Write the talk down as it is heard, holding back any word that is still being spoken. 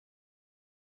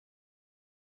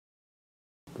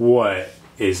What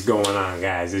is going on,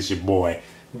 guys? It's your boy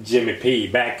Jimmy P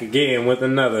back again with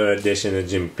another edition of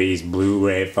Jimmy P's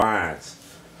Blu-ray Finds.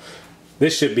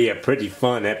 This should be a pretty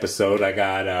fun episode. I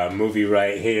got a movie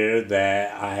right here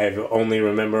that I only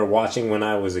remember watching when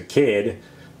I was a kid,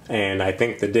 and I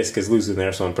think the disc is loose in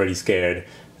there, so I'm pretty scared.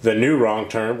 The New Wrong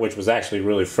Turn, which was actually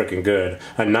really freaking good.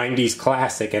 A 90s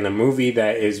classic and a movie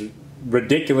that is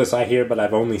ridiculous, I hear, but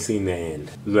I've only seen the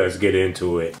end. Let's get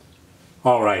into it.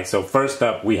 Alright, so first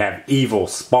up we have Evil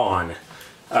Spawn.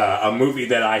 A movie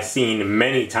that I've seen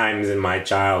many times in my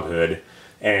childhood.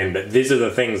 And these are the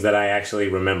things that I actually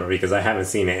remember because I haven't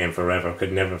seen it in forever,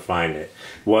 could never find it.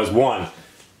 Was 1,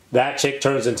 that chick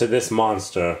turns into this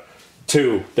monster.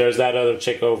 2, there's that other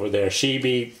chick over there. She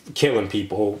be killing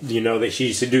people. You know that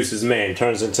she seduces men,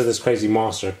 turns into this crazy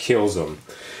monster, kills them.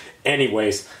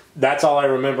 Anyways, that's all I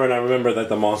remember, and I remember that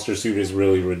the monster suit is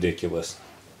really ridiculous.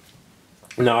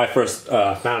 Now, I first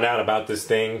found out about this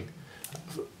thing.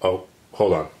 Oh,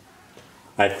 hold on.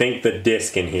 I think the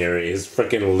disc in here is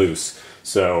freaking loose.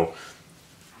 So,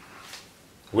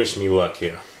 wish me luck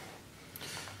here.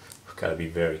 Gotta be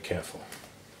very careful.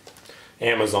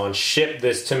 Amazon shipped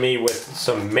this to me with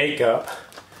some makeup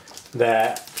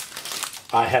that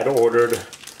I had ordered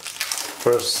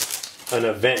for an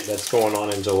event that's going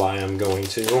on in July I'm going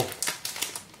to.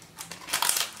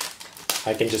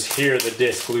 I can just hear the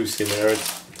disc loose in there.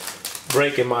 It's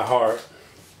breaking my heart.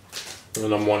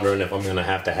 And I'm wondering if I'm going to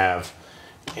have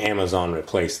Amazon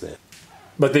replace this.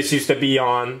 But this used to be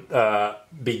on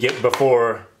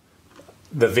before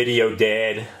the Video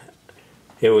Dead.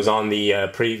 It was on the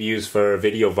previews for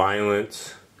Video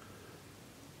Violence.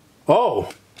 Oh!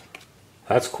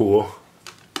 That's cool.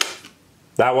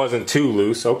 That wasn't too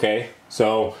loose. Okay.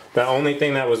 So the only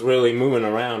thing that was really moving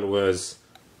around was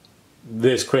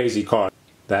this crazy card.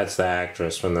 That's the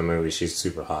actress from the movie. She's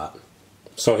super hot.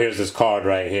 So here's this card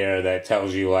right here that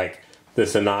tells you like the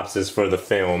synopsis for the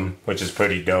film, which is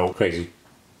pretty dope.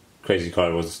 Crazy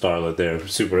card was a starlet there.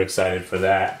 Super excited for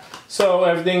that. So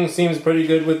everything seems pretty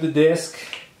good with the disc.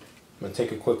 I'm gonna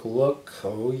take a quick look.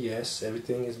 Oh yes,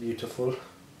 everything is beautiful.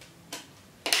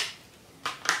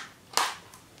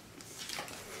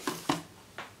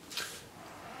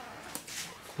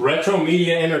 Retro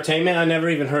Media Entertainment. I never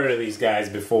even heard of these guys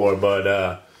before,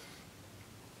 but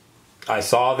I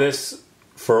saw this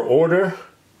for order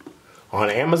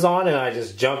on Amazon and I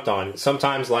just jumped on it.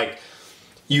 Sometimes like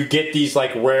you get these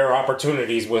like rare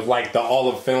opportunities with like the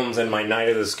Olive Films and my Night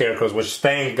of the Scarecrows, which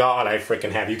thank God I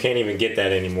freaking have. You can't even get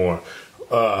that anymore.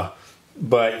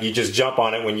 But you just jump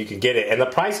on it when you can get it. And the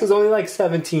price was only like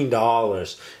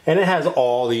 $17. And it has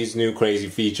all these new crazy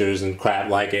features and crap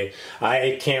like it.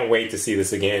 I can't wait to see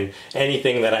this again.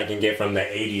 Anything that I can get from the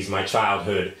 80s, my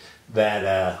childhood,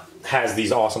 that has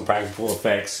these awesome practical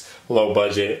effects, low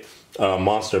budget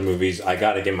monster movies, I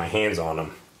gotta get my hands on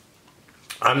them.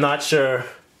 I'm not sure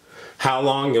how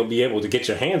long you'll be able to get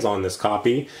your hands on this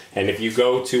copy, and if you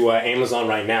go to Amazon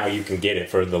right now you can get it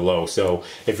for the low. So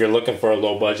if you're looking for a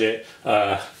low budget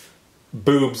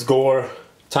boobs gore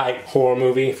type horror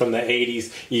movie from the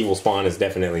 80s, Evil Spawn is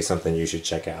definitely something you should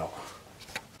check out.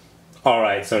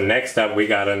 Alright, so next up we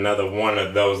got another one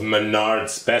of those Menards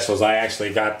specials. I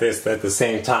actually got this at the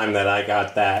same time that I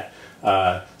got that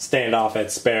Standoff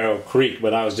at Sparrow Creek,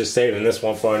 but I was just saving this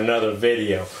one for another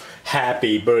video.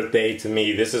 Happy Birthday to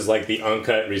Me. This is like the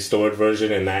uncut restored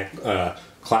version in that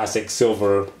classic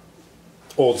silver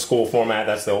old school format.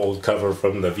 That's the old cover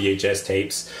from the VHS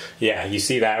tapes. Yeah, you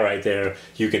see that right there.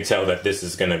 You can tell that this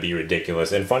is going to be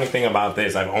ridiculous. And funny thing about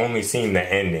this, I've only seen the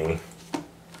ending.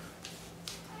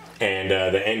 And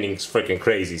the ending's freaking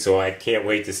crazy, so I can't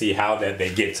wait to see how that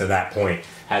they get to that point.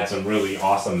 Had some really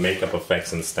awesome makeup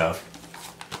effects and stuff.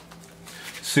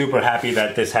 Super happy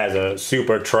that this has a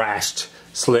super trashed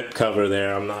slip cover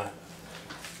there.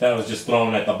 That was just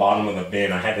thrown at the bottom of the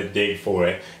bin. I had to dig for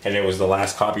it, and it was the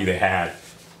last copy they had.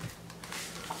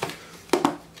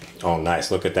 Oh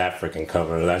nice, look at that freaking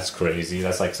cover. That's crazy.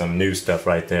 That's like some new stuff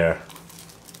right there.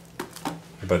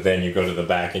 But then you go to the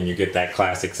back and you get that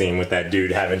classic scene with that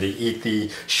dude having to eat the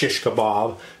shish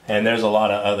kebab, and there's a lot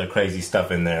of other crazy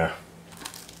stuff in there.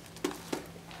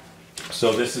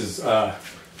 So this is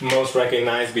most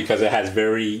recognized because it has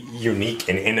very unique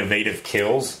and innovative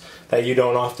kills that you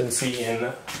don't often see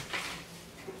in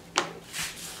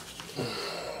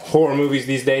horror movies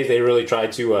these days. They really try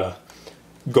to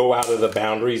go out of the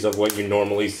boundaries of what you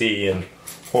normally see in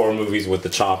horror movies with the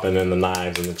chopping and the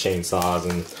knives and the chainsaws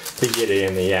and the yada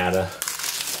and the yada.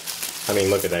 I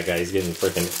mean, look at that guy. He's getting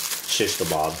freaking shish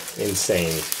kebab.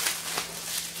 Insane.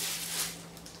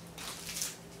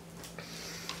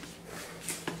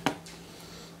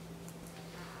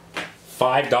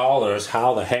 $5.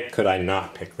 How the heck could I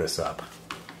not pick this up?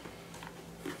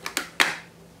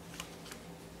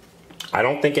 I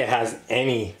don't think it has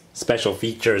any special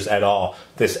features at all.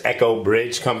 This Echo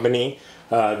Bridge company,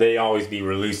 they always be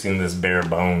releasing this bare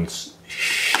bones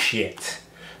shit,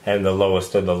 and the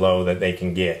lowest of the low that they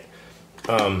can get.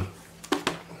 I'm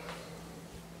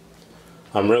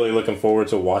really looking forward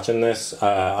to watching this.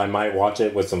 I might watch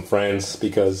it with some friends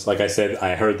because, like I said,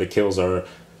 I heard the kills are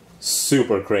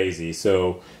super crazy.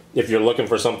 So if you're looking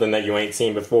for something that you ain't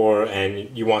seen before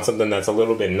and you want something that's a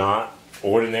little bit not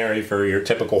ordinary for your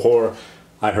typical horror,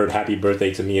 I heard Happy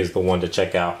Birthday to Me is the one to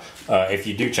check out. If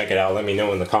you do check it out, let me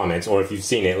know in the comments, or if you've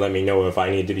seen it, let me know if I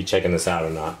need to be checking this out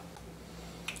or not.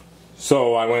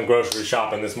 So I went grocery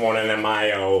shopping this morning at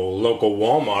my local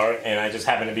Walmart, and I just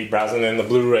happened to be browsing in the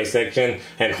Blu-ray section,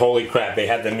 and holy crap, they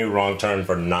had the new Wrong Turn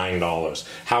for $9.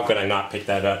 How could I not pick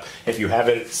that up? If you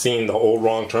haven't seen the old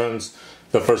Wrong Turns,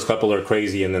 the first couple are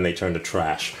crazy and then they turn to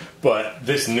trash. But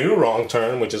this new Wrong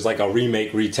Turn, which is like a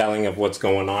remake retelling of what's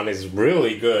going on, is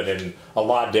really good and a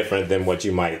lot different than what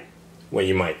you might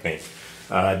think.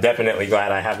 Definitely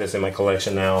glad I have this in my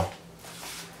collection now.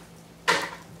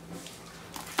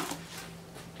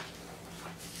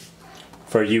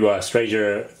 For you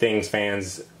Stranger Things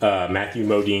fans, Matthew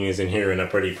Modine is in here in a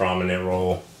pretty prominent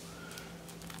role.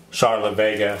 Charlotte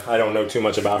Vega, I don't know too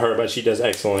much about her, but she does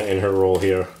excellent in her role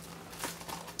here.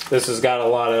 This has got a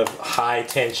lot of high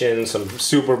tension, some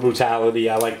super brutality.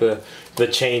 I like the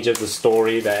change of the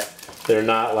story, that they're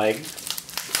not like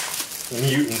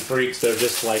mutant freaks, they're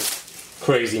just like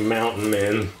crazy mountain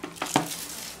men.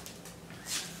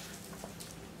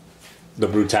 The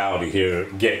brutality here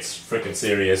gets freaking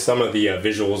serious. Some of the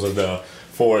visuals of the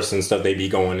forest and stuff they be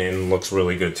going in looks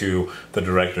really good too. The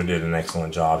director did an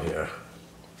excellent job here.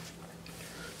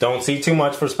 Don't see too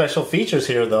much for special features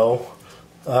here though.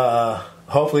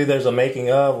 Hopefully there's a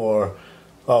making of, or...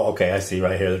 Oh, okay, I see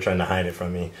right here. They're trying to hide it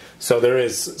from me. So there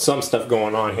is some stuff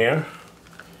going on here.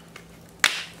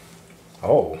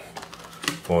 Oh.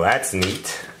 Well, that's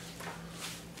neat.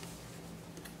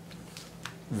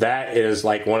 That is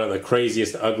like one of the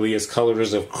craziest, ugliest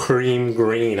colors of cream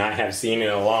green I have seen in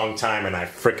a long time, and I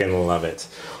freaking love it.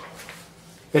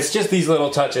 It's just these little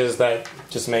touches that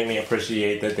just make me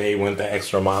appreciate that they went the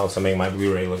extra mile to make my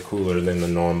Blu-ray look cooler than the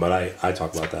norm, but I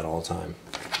talk about that all the time.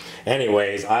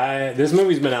 Anyways, this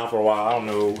movie's been out for a while. I don't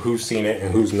know who's seen it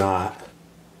and who's not.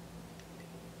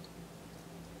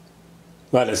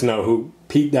 Let us know who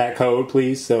peeped that code,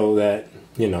 please, so that,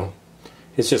 you know,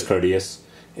 it's just courteous.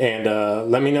 And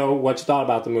let me know what you thought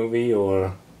about the movie,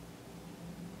 or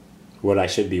what I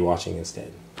should be watching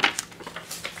instead.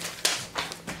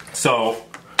 So,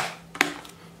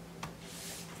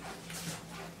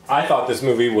 I thought this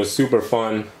movie was super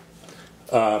fun,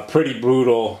 pretty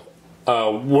brutal,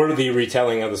 worthy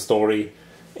retelling of the story,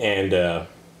 and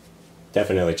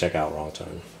definitely check out Wrong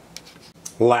Turn.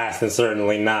 Last and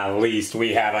certainly not least,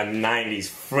 we have a 90s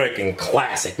freaking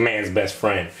classic, Man's Best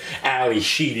Friend, Ali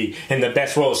Sheedy, in the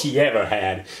best role she ever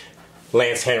had,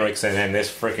 Lance Henriksen, and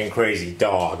this freaking crazy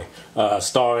dog,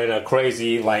 starring a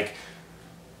crazy, like,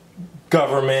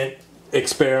 government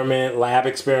experiment, lab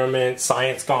experiment,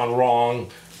 science gone wrong,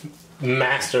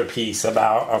 masterpiece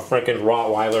about a freaking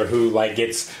Rottweiler who, like,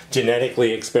 gets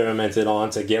genetically experimented on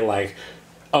to get, like,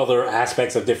 other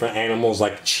aspects of different animals,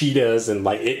 like cheetahs, and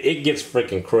like it gets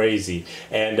freaking crazy.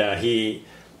 And he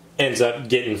ends up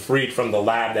getting freed from the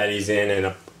lab that he's in,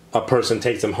 and a person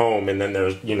takes him home, and then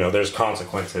there's, you know, there's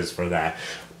consequences for that.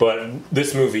 But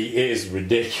this movie is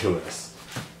ridiculous.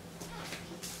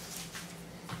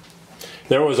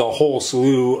 There was a whole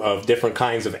slew of different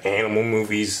kinds of animal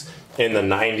movies in the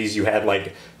 90s. You had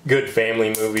like good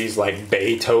family movies like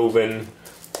Beethoven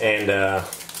and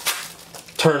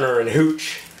Turner and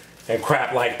Hooch and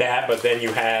crap like that, but then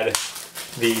you had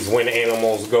these when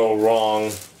animals go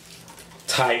wrong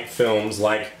type films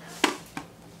like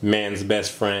Man's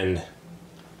Best Friend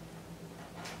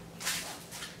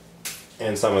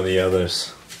and some of the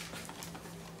others.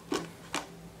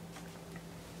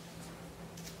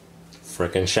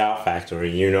 Frickin' Shout Factory,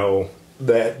 you know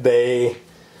that they're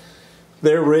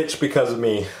rich because of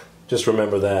me. Just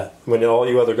remember that. When all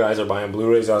you other guys are buying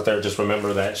Blu-rays out there, just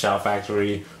remember that Shout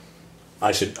Factory,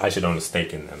 I should own a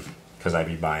stake in them, because I'd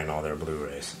be buying all their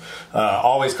Blu-rays.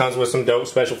 Always comes with some dope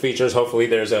special features. Hopefully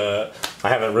there's I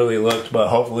haven't really looked, but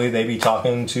hopefully they be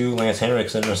talking to Lance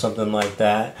Henriksen or something like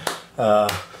that.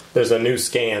 There's a new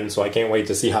scan, so I can't wait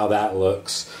to see how that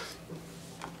looks.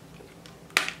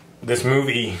 This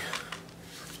movie,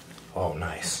 oh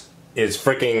nice, is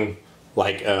freaking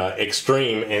like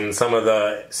extreme in some of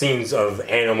the scenes of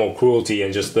animal cruelty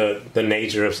and just the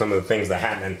nature of some of the things that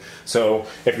happen. So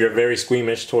if you're very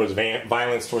squeamish towards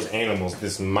violence towards animals,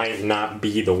 this might not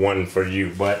be the one for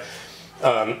you. But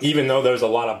even though there's a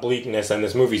lot of bleakness and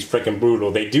this movie's freaking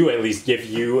brutal, they do at least give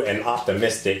you an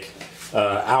optimistic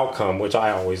outcome, which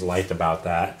I always liked about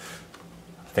that.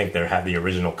 I think they had the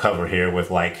original cover here with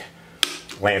like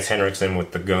Lance Henriksen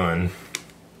with the gun.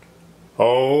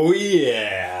 Oh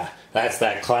yeah! That's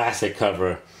that classic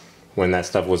cover when that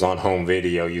stuff was on home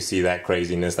video. You see that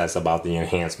craziness. That's about the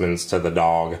enhancements to the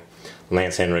dog.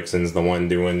 Lance Henriksen's the one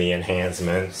doing the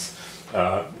enhancements.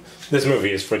 This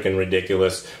movie is freaking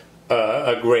ridiculous.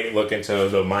 A great look into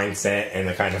the mindset and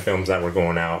the kind of films that were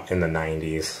going out in the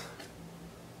 90s.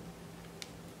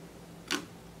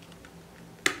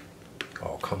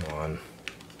 Oh, come on.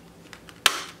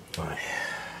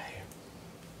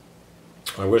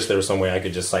 I wish there was some way I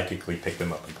could just psychically pick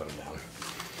them up and put them down.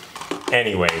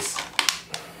 Anyways,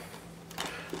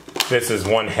 this is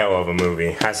one hell of a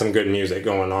movie. Has some good music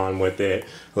going on with it.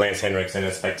 Lance Henriksen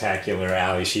is spectacular.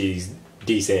 Ali, she's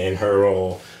decent in her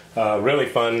role. Really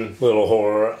fun little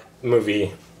horror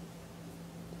movie.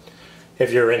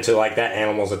 If you're into like that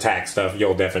animals attack stuff,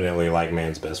 you'll definitely like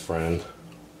Man's Best Friend.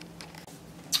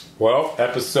 Well,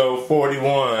 episode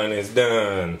 41 is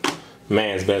done.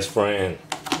 Man's Best Friend.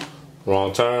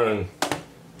 Wrong turn.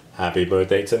 Happy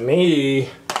birthday to me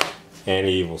and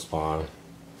Evil Spawn.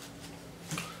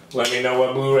 Let me know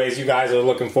what Blu-rays you guys are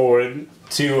looking forward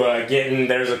to getting.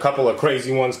 There's a couple of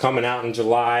crazy ones coming out in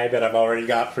July that I've already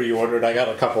got pre-ordered. I got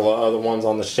a couple of other ones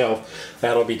on the shelf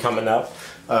that'll be coming up.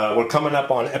 We're coming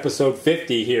up on episode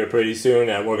 50 here pretty soon,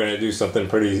 and we're going to do something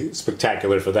pretty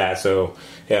spectacular for that. So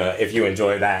if you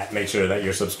enjoy that, make sure that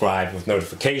you're subscribed with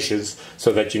notifications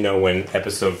so that you know when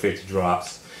episode 50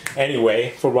 drops.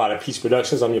 Anyway, for Rotted Peace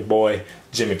Productions, I'm your boy,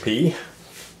 Jimmy P.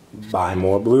 Buy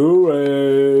more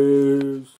Blu-rays.